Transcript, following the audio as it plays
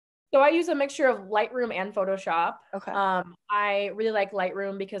So I use a mixture of Lightroom and Photoshop. Okay. I really like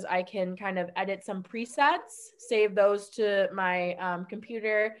Lightroom because I can kind of edit some presets, save those to my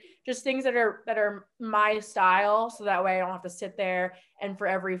computer, just things that are my style. So that way I don't have to sit there and for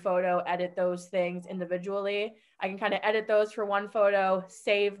every photo, edit those things individually. I can kind of edit those for one photo,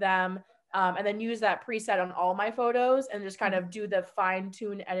 save them, and then use that preset on all my photos and just kind of do the fine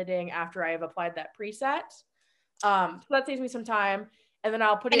tune editing after I have applied that preset. So that saves me some time. And then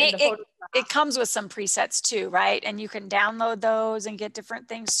I'll put it in the photo. It comes with some presets too, right? And you can download those and get different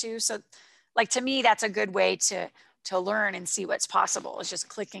things too. So like, to me, that's a good way to learn and see what's possible. It's just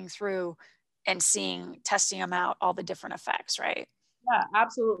clicking through and testing them out, all the different effects, right? Yeah,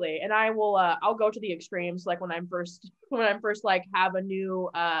 absolutely. And I'll go to the extremes. Like when I'm first like have a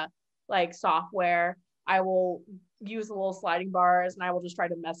new like software, I will use the little sliding bars and I will just try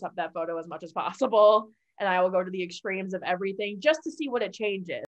to mess up that photo as much as possible. And I will go to the extremes of everything just to see what it changes.